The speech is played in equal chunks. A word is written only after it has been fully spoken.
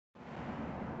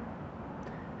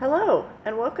Hello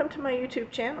and welcome to my YouTube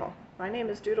channel. My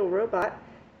name is Doodle Robot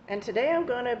and today I'm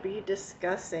going to be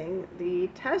discussing the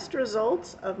test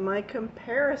results of my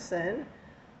comparison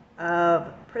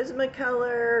of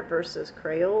Prismacolor versus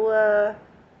Crayola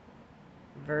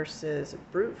versus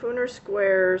Brutfuner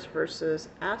squares versus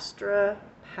Astra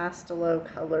Pastelowe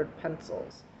colored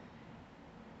pencils.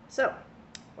 So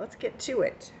let's get to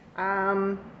it.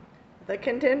 The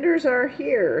contenders are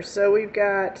here.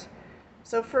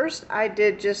 So first I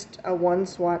did just a one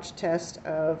swatch test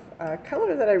of a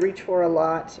color that I reach for a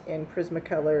lot in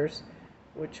Prismacolors,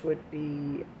 which would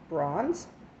be bronze.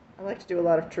 I like to do a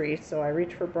lot of trees, so I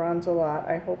reach for bronze a lot.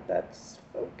 I hope that's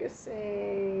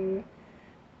focusing.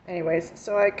 Anyways,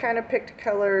 so I kind of picked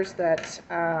colors that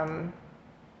were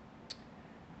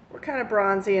kind of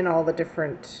bronzy in all the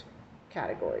different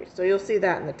categories. So you'll see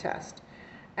that in the test.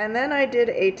 And then I did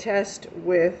a test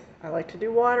with, I like to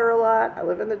do water a lot. I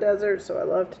live in the desert, so I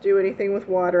love to do anything with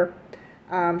water.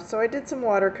 So I did some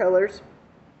watercolors.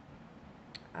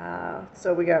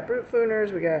 So we got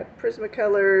Brutfuners, we got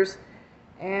Prismacolors,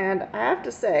 and I have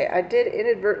to say, I did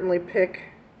inadvertently pick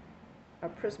a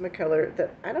Prismacolor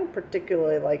that I don't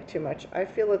particularly like too much. I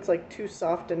feel it's like too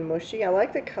soft and mushy. I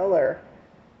like the color,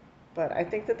 but I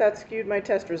think that skewed my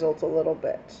test results a little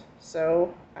bit.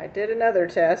 So I did another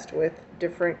test with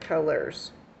different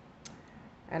colors.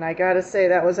 And I gotta say,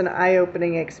 that was an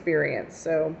eye-opening experience.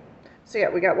 So yeah,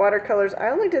 we got watercolors. I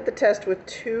only did the test with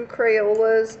 2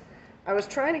 Crayolas. I was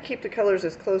trying to keep the colors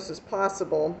as close as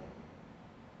possible.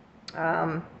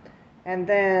 And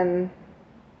then,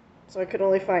 so I could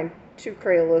only find 2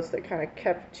 Crayolas that kind of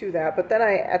kept to that. But then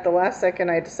at the last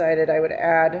second, I decided I would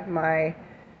add my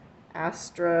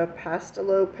Astra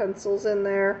Pastelowe pencils in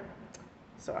there.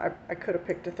 So I could have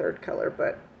picked a 3rd color,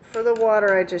 but for the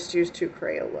water, I just used 2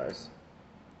 Crayolas.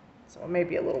 So it may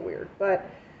be a little weird, but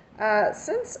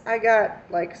since I got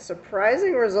like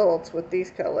surprising results with these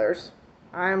colors,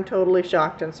 I'm totally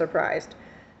shocked and surprised.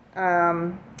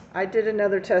 I did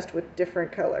another test with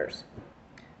different colors.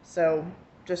 So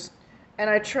and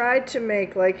I tried to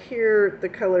make, like here the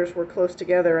colors were close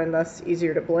together and thus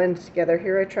easier to blend together.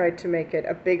 Here I tried to make it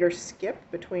a bigger skip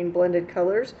between blended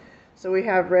colors. So we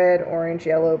have red, orange,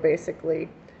 yellow basically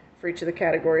for each of the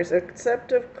categories,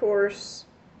 except of course,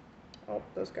 oh,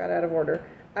 those got out of order.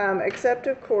 Except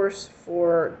of course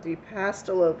for the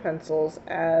Pastelowe pencils,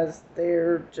 as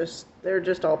they're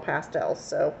just all pastels,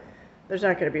 so there's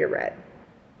not going to be a red.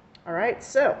 All right,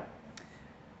 so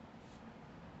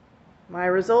my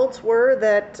results were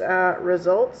that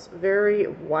results vary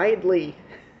widely,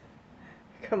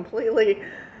 completely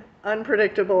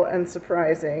unpredictable and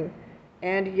surprising.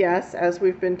 And yes, as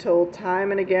we've been told time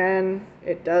and again,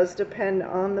 it does depend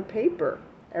on the paper.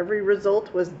 Every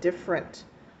result was different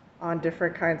on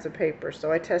different kinds of paper.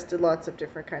 So I tested lots of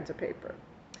different kinds of paper.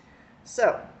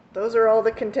 So those are all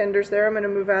the contenders there. I'm going to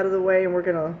move out of the way and we're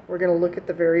going to look at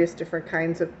the various different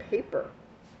kinds of paper.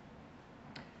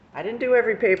 I didn't do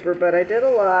every paper, but I did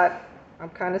a lot. I'm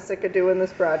kind of sick of doing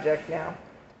this project now.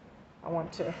 I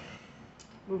want to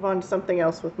move on to something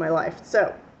else with my life.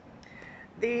 So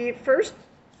the first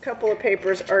couple of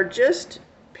papers are just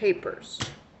papers.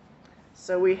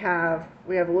 So we have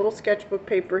a little sketchbook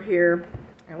paper here,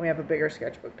 and we have a bigger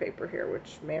sketchbook paper here,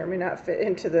 which may or may not fit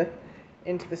into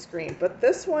the screen. But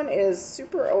this one is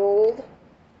super old.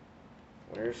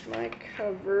 Where's my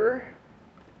cover?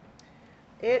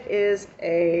 It is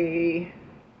a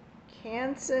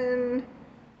Canson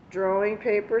drawing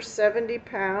paper, 70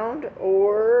 pound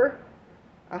or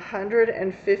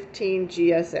 115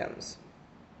 GSMs,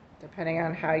 depending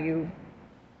on how you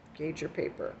gauge your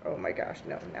paper. Oh my gosh,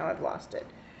 no, now I've lost it.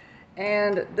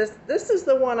 And this is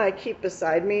the one I keep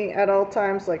beside me at all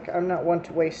times. Like, I'm not one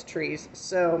to waste trees,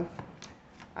 so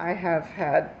I have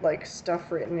had like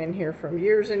stuff written in here from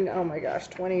years and, oh my gosh,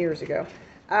 20 years ago.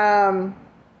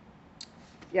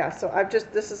 Yeah, so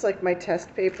this is like my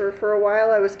test paper. For a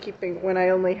while I was keeping, when I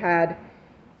only had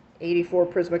 84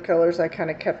 Prismacolors, I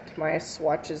kind of kept my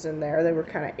swatches in there. They were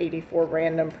kind of 84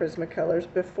 random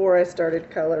Prismacolors before I started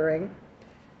coloring.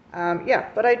 Yeah,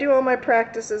 but I do all my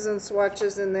practices and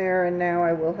swatches in there, and now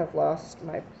I will have lost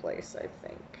my place, I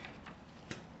think.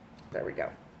 There we go.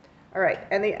 All right,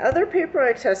 and the other paper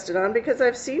I tested on, because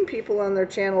I've seen people on their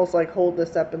channels like hold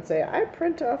this up and say, I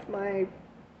print off my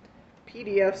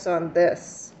PDFs on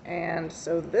this. And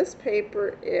so this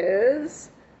paper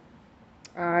is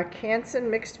Canson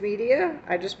Mixed Media.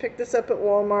 I just picked this up at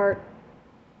Walmart.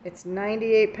 It's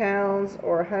 98 pounds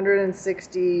or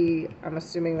 160, I'm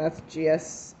assuming that's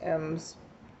GSMs.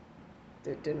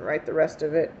 It didn't write the rest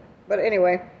of it. But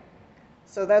anyway,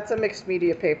 so that's a mixed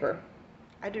media paper.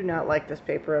 I do not like this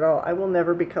paper at all. I will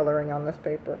never be coloring on this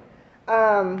paper.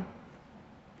 All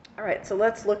right, so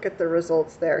let's look at the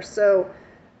results there. So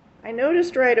I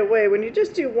noticed right away when you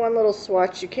just do one little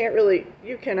swatch, you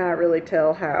cannot really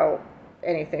tell how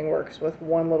anything works with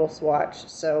one little swatch.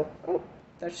 So, oh,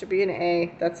 that should be an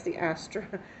A. That's the Astra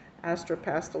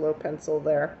Pastelowe pencil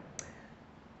there.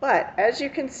 But as you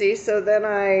can see, so then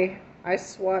I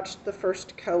swatched the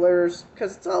first colors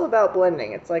because it's all about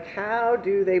blending. It's like, how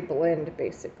do they blend,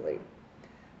 basically?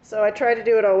 So I try to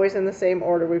do it always in the same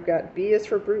order. We've got B is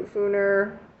for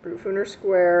Brutfuner, Brutfuner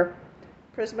Square,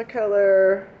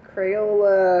 Prismacolor,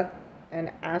 Crayola,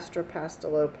 and Astra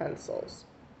Pastelowe pencils.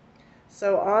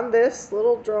 So on this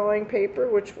little drawing paper,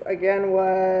 which again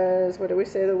was, what did we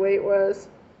say the weight was?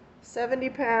 70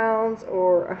 pounds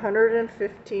or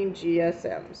 115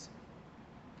 GSMs.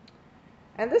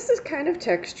 And this is kind of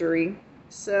textury,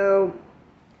 so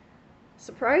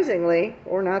surprisingly,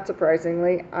 or not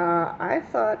surprisingly, I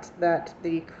thought that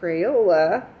the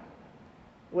Crayola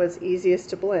was easiest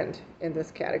to blend in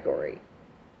this category.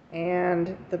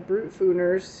 And the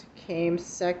Brutfuners came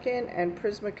second, and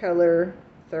Prismacolor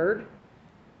third,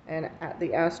 and the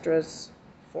Astras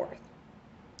fourth.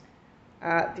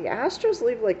 The Astras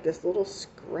leave like this little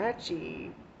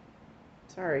scratchy,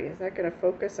 sorry, is that going to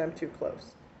focus? I'm too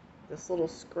close. This little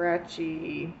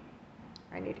scratchy,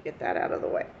 I need to get that out of the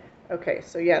way. Okay,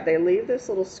 so yeah, they leave this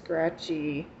little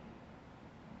scratchy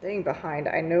thing behind.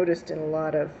 I noticed in a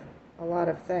lot of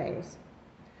things.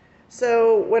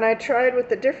 So when I tried with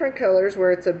the different colors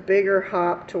where it's a bigger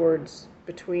hop towards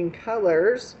between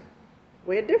colors,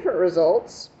 we had different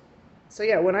results. So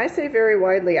yeah, when I say very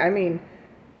widely, I mean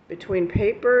between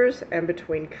papers and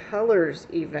between colors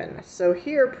even. So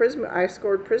here, I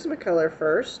scored Prismacolor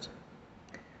first.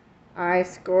 I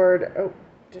scored, oh,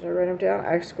 did I write them down?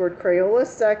 I scored Crayola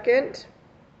second.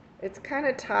 It's kind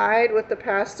of tied with the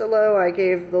Pastelowe. I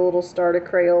gave the little star to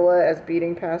Crayola as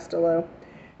beating Pastelowe.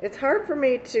 It's hard for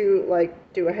me to like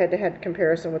do a head-to-head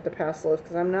comparison with the Pastelowe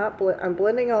because I'm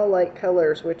blending all light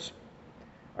colors, which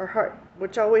are hard,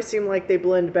 which always seem like they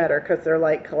blend better because they're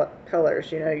light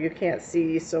colors. You know, you can't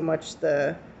see so much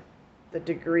the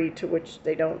degree to which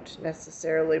they don't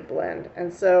necessarily blend.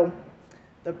 And so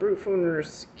the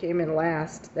Brutfuners came in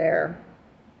last there.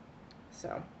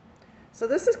 So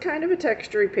this is kind of a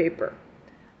textury paper.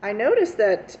 I noticed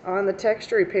that on the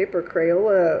textury paper,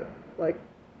 Crayola like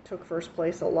took first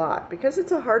place a lot because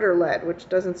it's a harder lead, which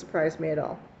doesn't surprise me at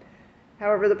all.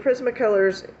 However, the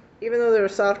Prismacolors, even though they're a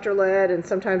softer lead and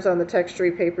sometimes on the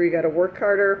textury paper you got to work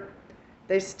harder,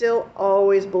 they still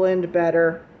always blend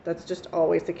better. That's just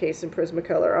always the case in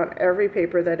Prismacolor. On every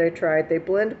paper that I tried, they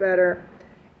blend better,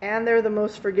 and they're the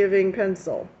most forgiving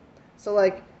pencil. So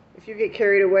like, if you get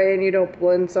carried away and you don't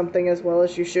blend something as well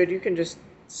as you should, you can just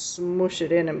smush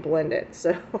it in and blend it.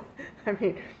 So, I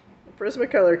mean,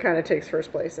 Prismacolor kind of takes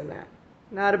first place in that.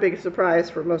 Not a big surprise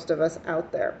for most of us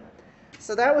out there.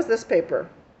 So that was this paper.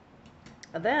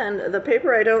 Then, the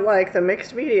paper I don't like, the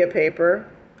mixed media paper,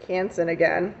 Canson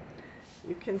again.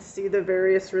 You can see the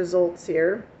various results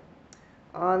here.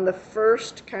 On the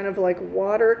first kind of like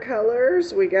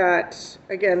watercolors, we got,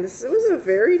 again, this was a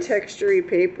very textury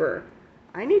paper.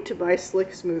 I need to buy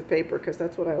slick smooth paper because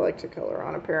that's what I like to color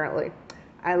on, apparently.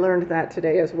 I learned that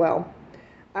today as well.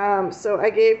 So I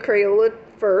gave Crayola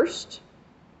first.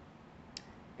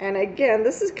 And again,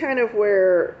 this is kind of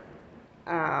where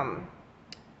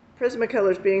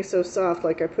Prismacolor's being so soft,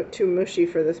 like I put too mushy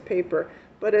for this paper.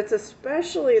 But it's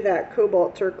especially that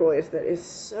cobalt turquoise that is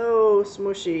so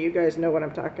smushy. You guys know what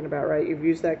I'm talking about, right? You've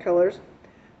used that colors.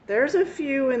 There's a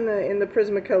few in the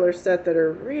Prismacolor set that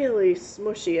are really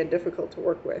smushy and difficult to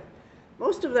work with.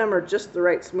 Most of them are just the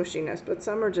right smushiness, but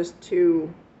some are just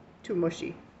too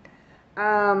mushy.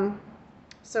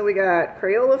 So we got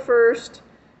Crayola first,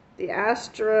 the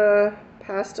Astra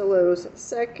Pastelowe's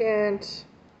second,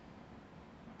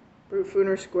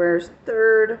 Brutfuner Squares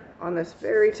third on this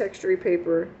very textury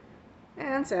paper,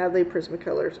 and sadly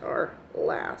Prismacolors are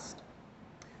last.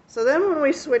 So then when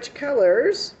we switch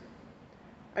colors,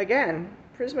 again,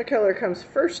 Prismacolor comes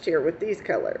first here with these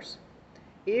colors.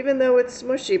 Even though it's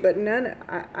smushy, but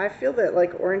I feel that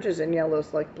like oranges and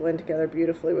yellows like blend together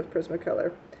beautifully with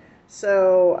Prismacolor.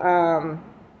 So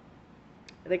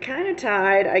they kind of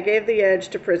tied. I gave the edge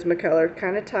to Prismacolor,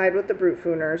 kind of tied with the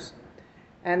Brutfuners.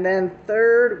 And then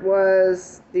third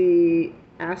was the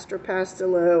Astra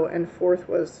Pastelowe, and fourth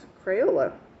was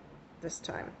Crayola this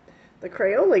time. The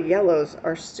Crayola yellows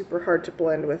are super hard to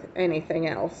blend with anything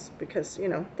else because, you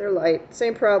know, they're light.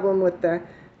 Same problem with the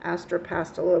Astra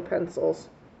Pastelowe pencils.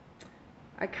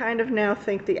 I kind of now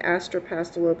think the Astra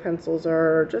Pastelowe pencils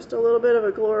are just a little bit of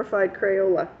a glorified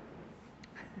Crayola.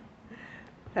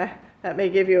 That may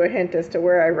give you a hint as to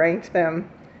where I ranked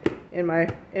them in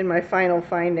my final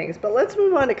findings. But let's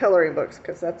move on to coloring books,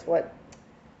 because that's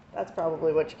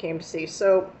probably what you came to see.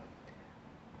 So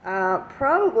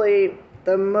probably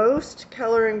the most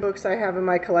coloring books I have in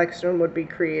my collection would be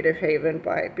Creative Haven,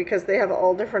 because they have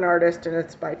all different artists and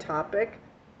it's by topic.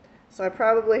 So I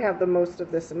probably have the most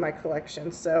of this in my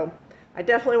collection. So I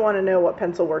definitely want to know what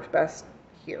pencil works best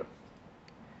here.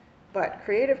 But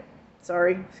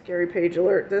sorry, scary page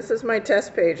alert. This is my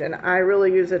test page, and I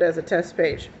really use it as a test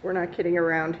page. We're not kidding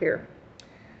around here.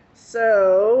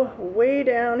 So way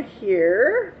down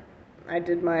here, I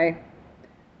did my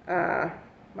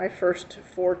my first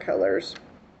 4 colors,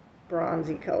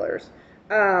 bronzy colors.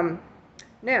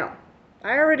 Now,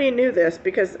 I already knew this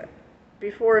because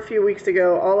before a few weeks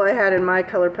ago, all I had in my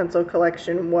color pencil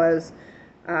collection was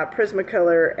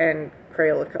Prismacolor and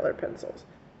Crayola color pencils.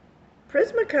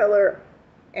 Prismacolor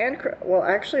and, well,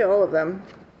 actually all of them,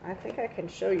 I think I can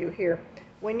show you here.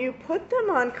 When you put them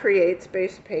on Creative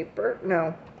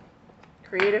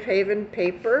Haven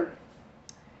paper,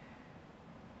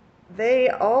 they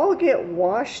all get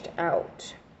washed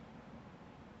out.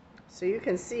 So you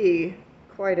can see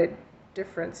quite a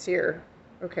difference here.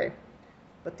 Okay,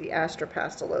 but the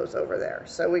Pastelowe's over there.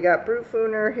 So we got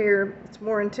Brutfuner here, it's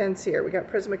more intense here. We got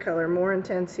Prismacolor, more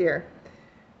intense here.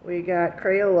 We got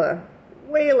Crayola,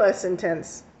 way less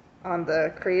intense on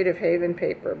the Creative Haven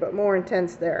paper, but more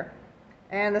intense there.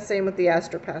 And the same with the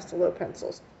Pastelowe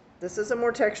pencils. This is a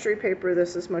more textury paper,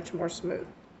 this is much more smooth.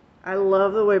 I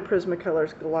love the way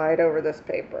Prismacolors glide over this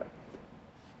paper.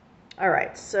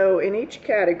 Alright, so in each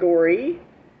category,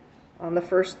 on the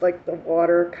first, like the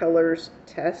watercolors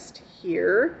test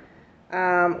here,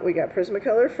 we got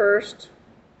Prismacolor first,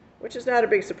 which is not a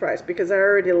big surprise because I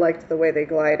already liked the way they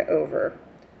glide over.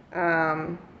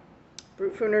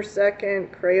 Brutfuner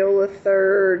second, Crayola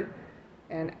third,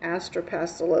 and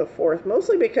Pastelowe fourth,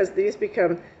 mostly because these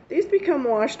become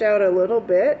washed out a little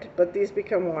bit, but these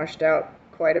become washed out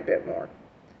quite a bit more.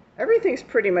 Everything's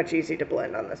pretty much easy to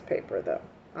blend on this paper though.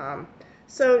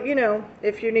 So, you know,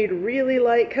 if you need really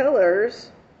light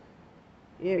colors,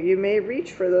 you may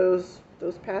reach for those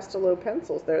Pastelowe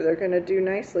pencils there. They're going to do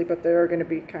nicely, but they're going to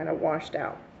be kind of washed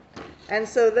out. And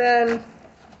so then,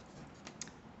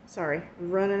 sorry,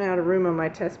 I'm running out of room on my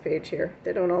test page here.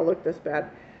 They don't all look this bad.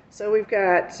 So we've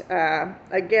got,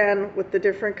 again, with the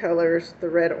different colors, the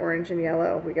red, orange, and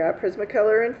yellow. We got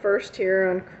Prismacolor in first here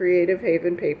on Creative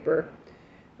Haven paper.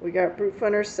 We got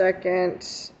Brutfuner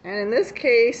second. And in this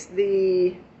case,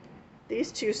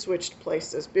 these two switched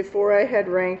places. Before I had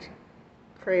ranked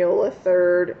Crayola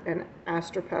third and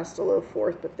Pastelowe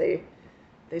fourth, but they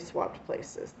swapped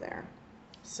places there.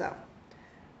 So,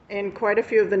 in quite a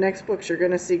few of the next books, you're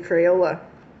going to see Crayola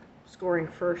scoring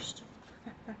first.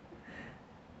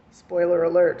 Spoiler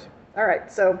alert. All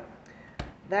right, so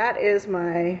that is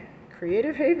my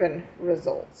Creative Haven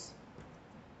results.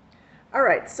 All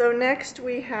right, so next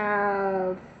we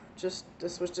have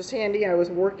this was just handy. I was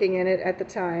working in it at the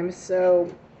time,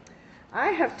 so I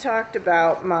have talked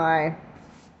about I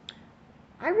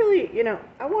really,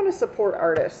 I want to support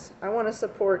artists. I want to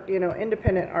support,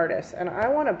 independent artists, and I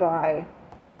want to buy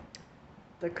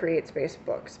the Create Space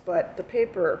books, but the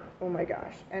paper, oh my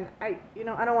gosh. And I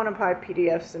don't want to buy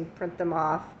PDFs and print them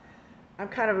off. I'm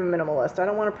kind of a minimalist. I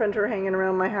don't want a printer hanging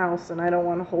around my house, and I don't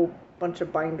want a whole bunch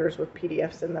of binders with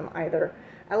PDFs in them either.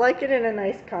 I like it in a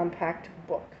nice compact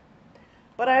book.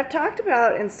 But I've talked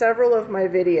about in several of my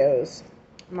videos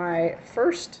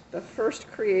the first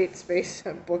Create Space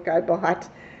book I bought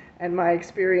and my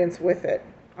experience with it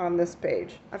on this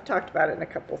page. I've talked about it in a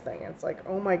couple things. It's like,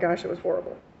 oh my gosh, it was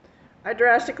horrible. I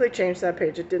drastically changed that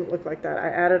page. It didn't look like that. I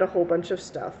added a whole bunch of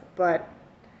stuff, but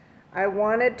I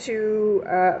wanted to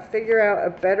figure out a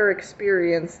better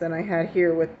experience than I had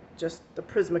here with just the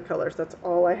Prismacolors. That's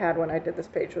all I had when I did this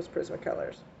page was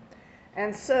Prismacolors.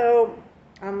 And so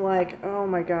I'm like, oh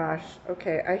my gosh,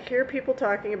 okay, I hear people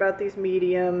talking about these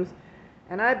mediums,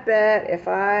 and I bet if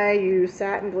I use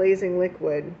satin glazing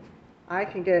liquid, I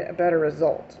can get a better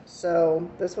result. So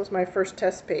this was my first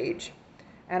test page.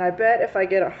 And I bet if I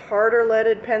get a harder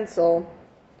leaded pencil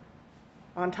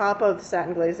on top of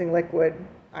satin glazing liquid,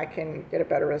 I can get a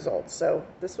better result. So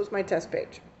this was my test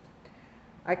page.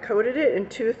 I coated it in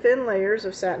 2 thin layers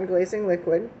of satin glazing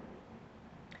liquid.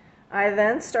 I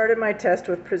then started my test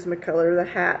with Prismacolor.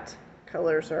 The hat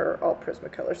colors are all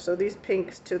Prismacolor. So these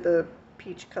pinks to the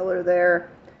peach color there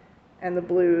and the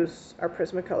blues are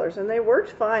Prismacolors. And they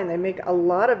worked fine. They make a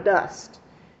lot of dust.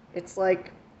 It's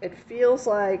like, it feels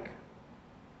like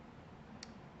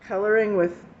coloring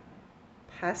with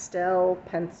pastel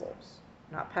pencils.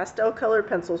 Not pastel colored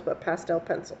pencils, but pastel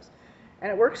pencils.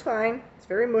 And it works fine. It's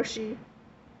very mushy.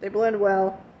 They blend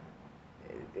well,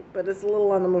 but it's a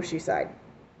little on the mushy side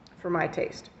for my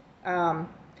taste.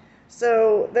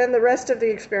 So then the rest of the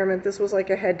experiment, this was like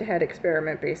a head-to-head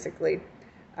experiment basically,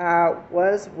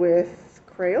 was with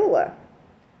Crayola.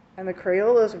 And the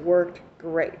Crayolas worked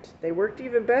great. They worked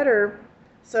even better.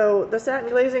 So the satin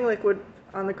glazing liquid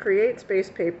on the Create Space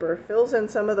paper fills in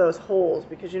some of those holes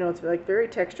because, you know, it's like very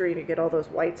textury to get all those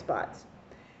white spots.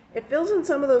 It fills in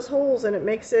some of those holes and it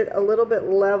makes it a little bit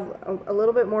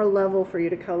more level for you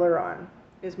to color on,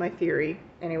 is my theory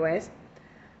anyways.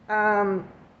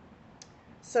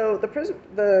 So the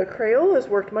Crayolas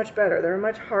worked much better. They're a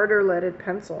much harder leaded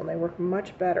pencil and they work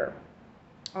much better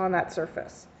on that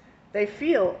surface. They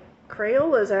feel,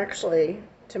 Crayolas actually,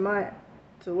 to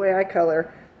the way I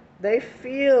color, they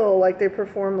feel like they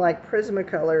perform like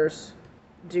Prismacolors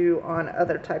do on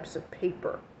other types of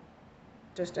paper.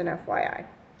 Just an FYI.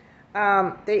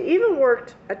 They even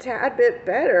worked a tad bit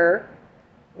better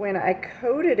when I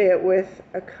coated it with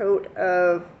a coat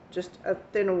of just a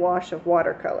thin wash of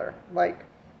watercolor, like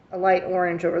a light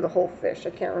orange over the whole fish. I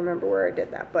can't remember where I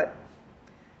did that, but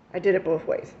I did it both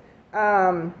ways.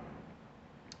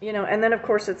 You know, and then of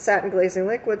course it's satin glazing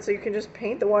liquid, so you can just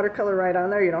paint the watercolor right on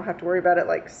there. You don't have to worry about it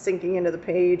like sinking into the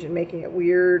page and making it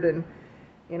weird and,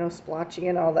 you know, splotchy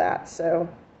and all that. So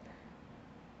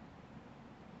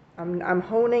I'm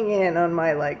honing in on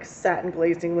my like satin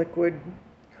glazing liquid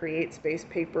Create Space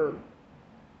paper,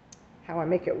 how I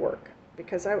make it work,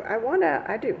 because I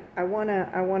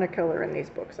wanna color in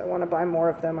these books. I want to buy more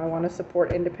of them. I want to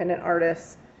support independent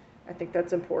artists. I think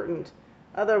that's important.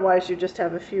 Otherwise, you just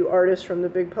have a few artists from the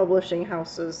big publishing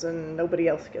houses and nobody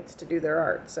else gets to do their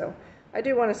art. So I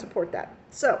do want to support that.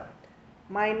 So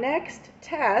my next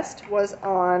test was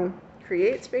on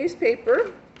Create Space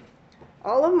paper.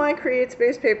 All of my Create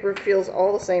Space paper feels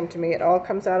all the same to me. It all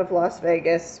comes out of Las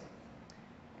Vegas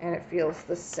and it feels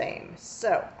the same.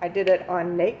 So I did it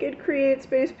on naked Create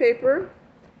Space paper,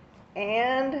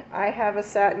 and I have a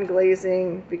satin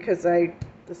glazing because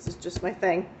this is just my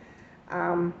thing.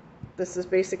 This is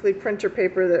basically printer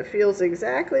paper that feels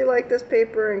exactly like this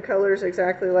paper and colors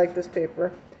exactly like this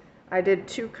paper. I did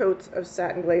 2 coats of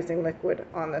satin glazing liquid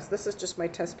on this. This is just my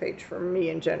test page for me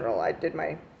in general. I did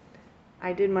my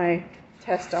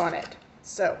test on it.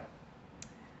 So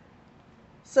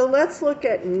let's look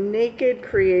at naked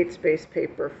Create Space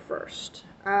paper first.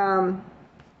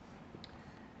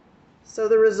 So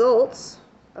the results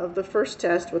of the first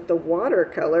test with the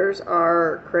watercolors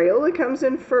are Crayola comes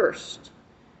in first.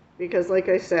 Because like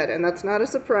I said, and that's not a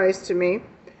surprise to me,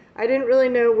 I didn't really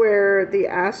know where the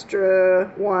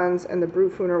Astra ones and the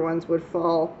Brutfuner ones would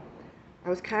fall. I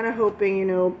was kind of hoping, you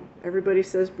know, everybody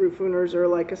says Brutfuners are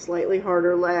like a slightly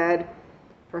harder lead.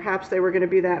 Perhaps they were going to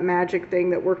be that magic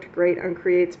thing that worked great on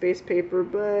Create Space paper,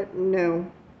 but no,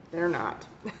 they're not.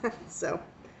 So,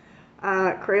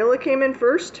 Crayola came in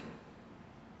first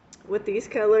with these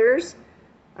colors.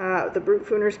 The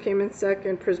Brutfuners came in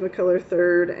second, Prismacolor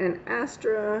third, and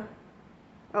Astra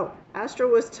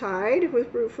was tied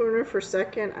with Brutfuner for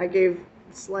second. I gave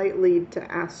slight lead to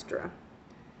Astra.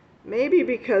 Maybe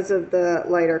because of the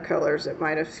lighter colors, it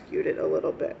might have skewed it a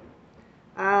little bit.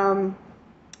 And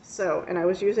I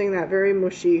was using that very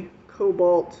mushy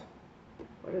cobalt,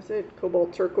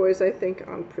 cobalt turquoise, I think,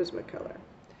 on Prismacolor.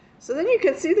 So then you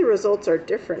can see the results are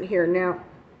different here. Now,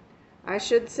 I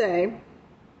should say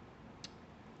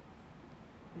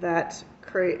that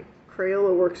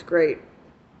Crayola works great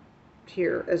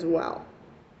here as well.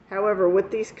 However, with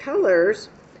these colors,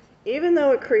 even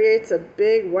though it creates a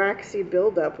big waxy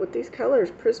buildup, with these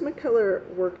colors,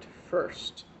 Prismacolor worked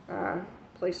first,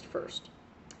 placed first.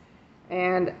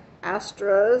 And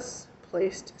Astra's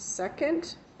placed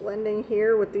second, blending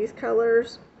here with these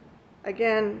colors.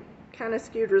 Again, kind of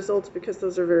skewed results because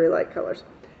those are very light colors.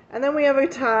 And then we have a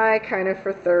tie kind of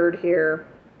for third here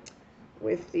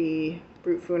with the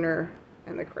Brutfuner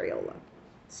and the Crayola.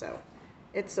 So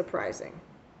it's surprising.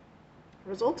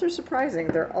 Results are surprising.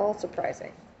 They're all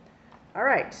surprising. All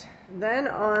right, then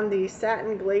on the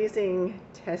satin glazing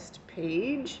test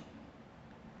page,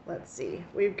 let's see,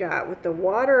 we've got with the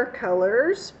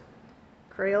watercolors,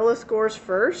 Crayola scores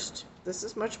first. This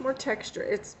is much more texture.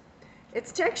 It's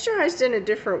texturized in a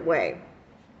different way.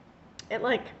 It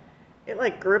like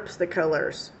grips the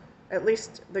colors. At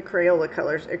least the Crayola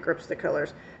colors, it grips the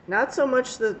colors. Not so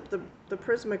much the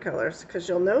Prismacolors, because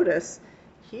you'll notice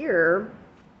here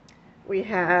we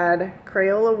had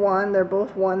Crayola 1, they're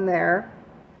both 1 there.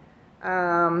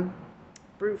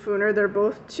 Brutfuner, they're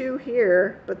both 2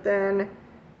 here, but then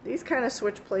these kind of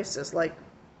switch places, like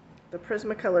the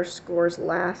Prismacolor scores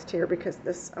last here because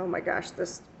this, oh my gosh,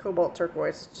 this cobalt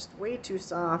turquoise. It's just way too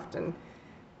soft, and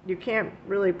you can't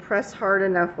really press hard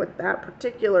enough with that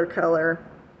particular color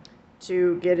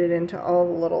to get it into all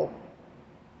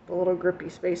the little grippy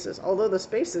spaces. Although the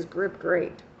spaces grip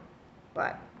great.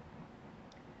 But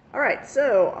all right,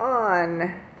 so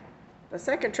on the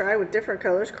second try with different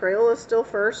colors, Crayola is still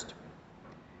first.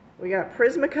 We got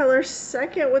Prismacolor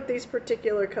second with these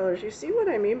particular colors. You see what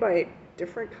I mean by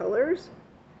different colors?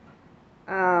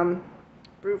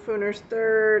 Brutfuner's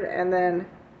third, and then,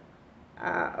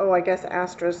 oh, I guess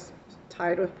Astra's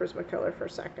tied with Prismacolor for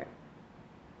second.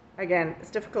 Again,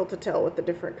 it's difficult to tell with the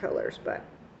different colors, but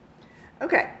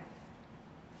okay.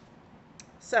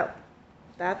 So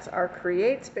that's our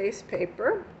Create Space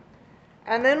paper.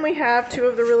 And then we have two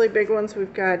of the really big ones.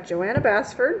 We've got Joanna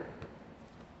Basford.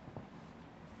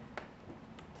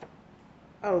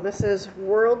 Oh, this is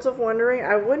Worlds of Wondering.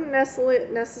 I wouldn't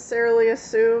necessarily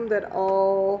assume that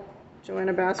all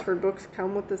Joanna Basford books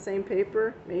come with the same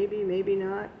paper. Maybe, maybe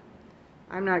not.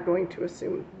 I'm not going to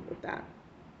assume with that.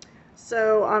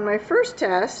 So on my first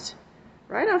test,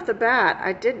 right off the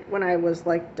bat, when I was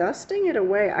like dusting it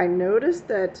away, I noticed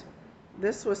that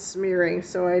this was smearing.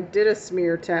 So I did a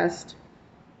smear test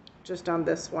just on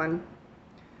this one.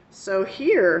 So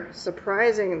here,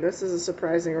 this is a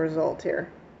surprising result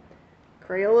here.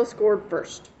 Crayola scored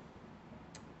first,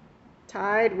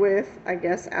 tied with, I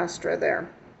guess, Astra there.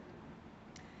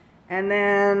 And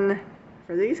then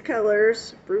for these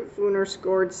colors, Brutfuner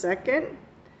scored second.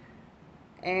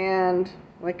 And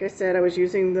like I said, I was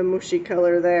using the mushy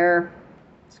color there,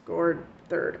 scored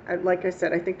third. Like I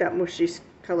said, I think that mushy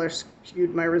color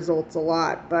skewed my results a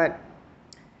lot. But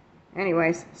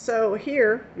anyways, so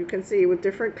here you can see with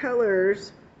different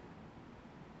colors,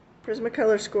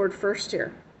 Prismacolor scored first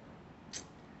here.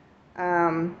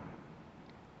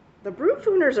 The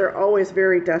Brutfuners are always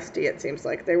very dusty, it seems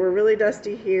like. They were really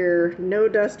dusty here. No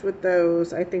dust with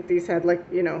those. I think these had like,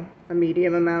 you know, a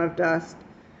medium amount of dust.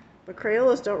 But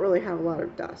Crayolas don't really have a lot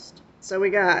of dust. So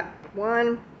we got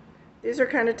one. These are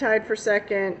kind of tied for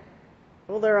second.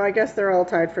 Well, I guess they're all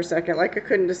tied for second. Like I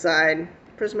couldn't decide.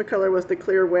 Prismacolor was the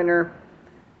clear winner.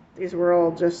 These were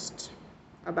all just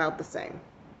about the same.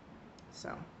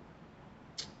 So.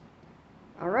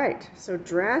 All right, so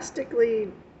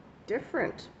drastically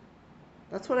different.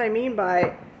 That's what I mean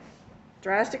by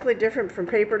drastically different from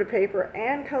paper to paper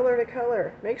and color to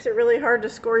color. Makes it really hard to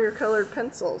score your colored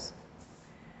pencils.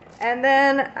 And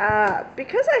then,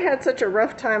 because I had such a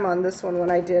rough time on this one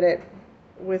when I did it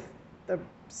with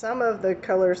some of the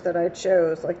colors that I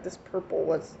chose, like this purple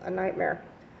was a nightmare,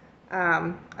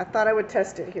 I thought I would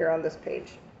test it here on this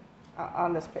page,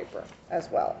 on this paper as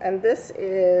well. And this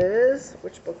is,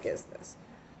 which book is this?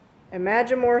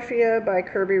 Imagimorphia by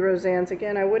Kirby Rosannes.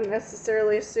 Again, I wouldn't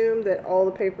necessarily assume that all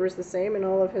the paper is the same in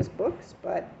all of his books,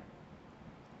 but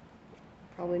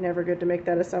probably never good to make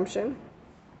that assumption.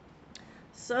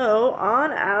 So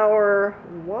on our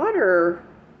watercolor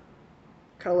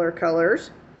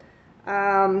colors,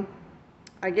 I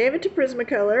gave it to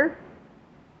Prismacolor,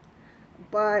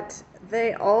 but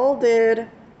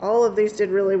all of these did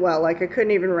really well. Like I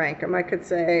couldn't even rank them. I could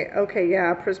say, okay,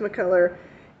 yeah, Prismacolor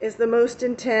is the most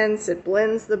intense, it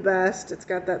blends the best, it's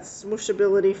got that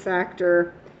smooshability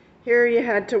factor. Here you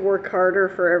had to work harder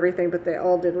for everything, but they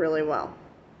all did really well.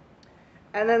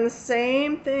 And then the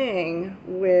same thing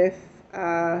with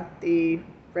the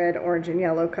red, orange, and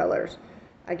yellow colors.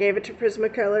 I gave it to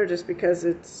Prismacolor just because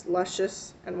it's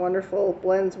luscious and wonderful,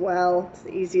 blends well, it's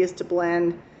the easiest to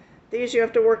blend. These you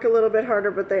have to work a little bit harder,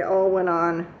 but they all went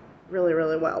on really,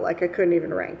 really well. Like I couldn't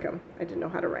even rank them. I didn't know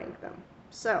how to rank them.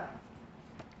 So,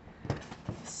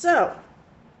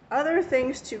 other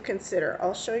things to consider.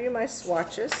 I'll show you my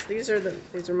swatches. These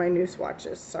are my new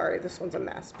swatches. Sorry, this one's a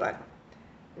mess, but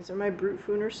these are my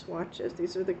Brutfuner swatches.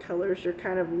 These are the colors you're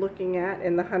kind of looking at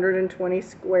in the 120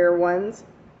 square ones.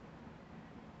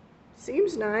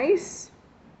 Seems nice.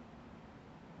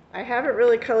 I haven't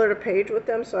really colored a page with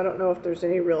them, so I don't know if there's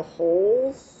any real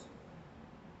holes.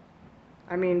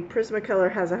 I mean,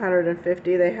 Prismacolor has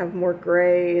 150. They have more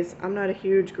grays. I'm not a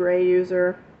huge gray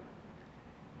user,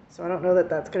 so I don't know that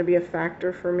that's going to be a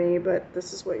factor for me, but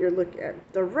this is what you're looking at.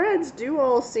 The reds do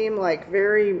all seem like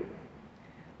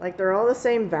like they're all the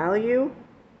same value.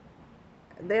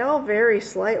 They all vary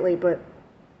slightly, but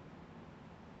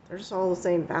they're just all the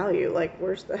same value. Like,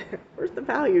 where's the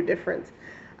value difference?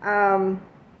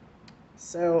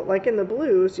 So, like in the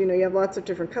blues, you know, you have lots of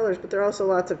different colors, but there are also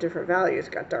lots of different values.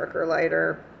 Got darker,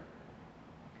 lighter.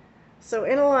 So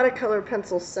in a lot of color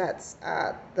pencil sets,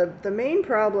 the main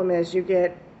problem is you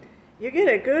get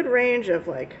a good range of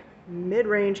like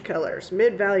mid-range colors,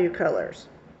 mid-value colors.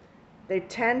 they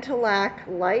tend to lack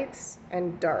lights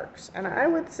and darks. And I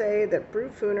would say that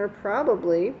Brutfuner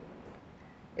probably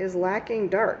is lacking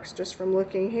darks just from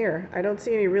looking here. I don't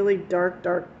see any really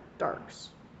darks.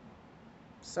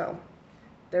 So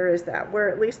there is that, where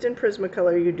at least in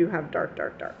Prismacolor you do have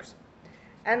darks.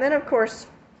 And then of course,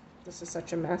 this is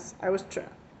such a mess.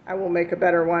 I will make a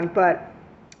better one, but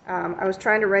I was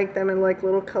trying to rank them in like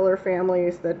little color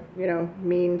families that, you know,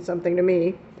 mean something to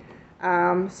me.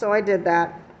 So I did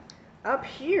that. Up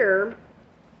here,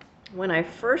 when I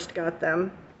first got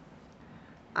them,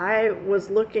 I was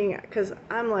looking, because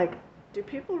I'm like, do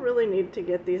people really need to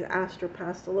get these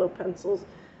Pastelowe pencils?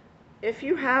 If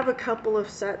you have a couple of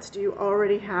sets, do you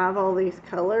already have all these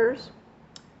colors?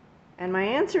 And my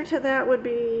answer to that would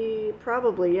be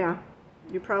probably, yeah.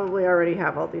 You probably already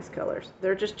have all these colors.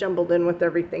 They're just jumbled in with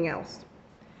everything else.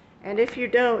 And if you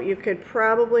don't, you could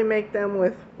probably make them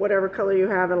with whatever color you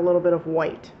have and a little bit of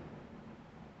white.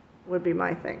 Would be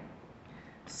my thing.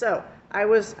 So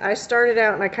I started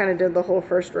out and I kind of did the whole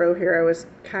first row here. I was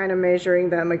kind of measuring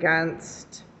them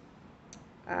against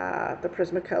the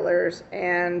Prismacolors,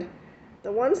 and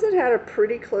the ones that had a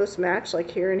pretty close match, like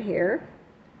here and here,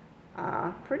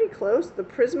 pretty close. The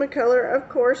Prismacolor, of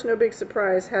course, no big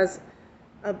surprise, has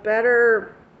a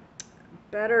better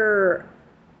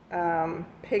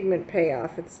pigment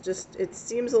payoff. It's just, it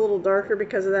seems a little darker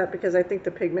because of that, because I think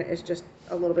the pigment is just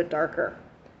a little bit darker.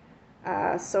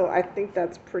 So I think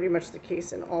that's pretty much the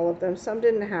case in all of them. Some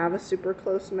didn't have a super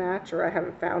close match, or I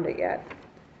haven't found it yet.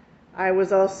 I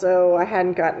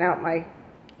hadn't gotten out I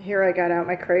got out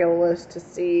my Crayolas to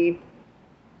see,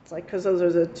 it's like, because those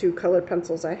are the two colored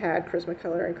pencils I had,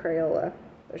 Prismacolor and Crayola.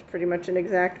 There's pretty much an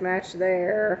exact match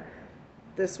there.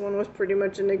 This one was pretty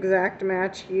much an exact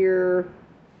match here.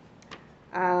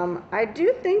 I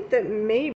do think that maybe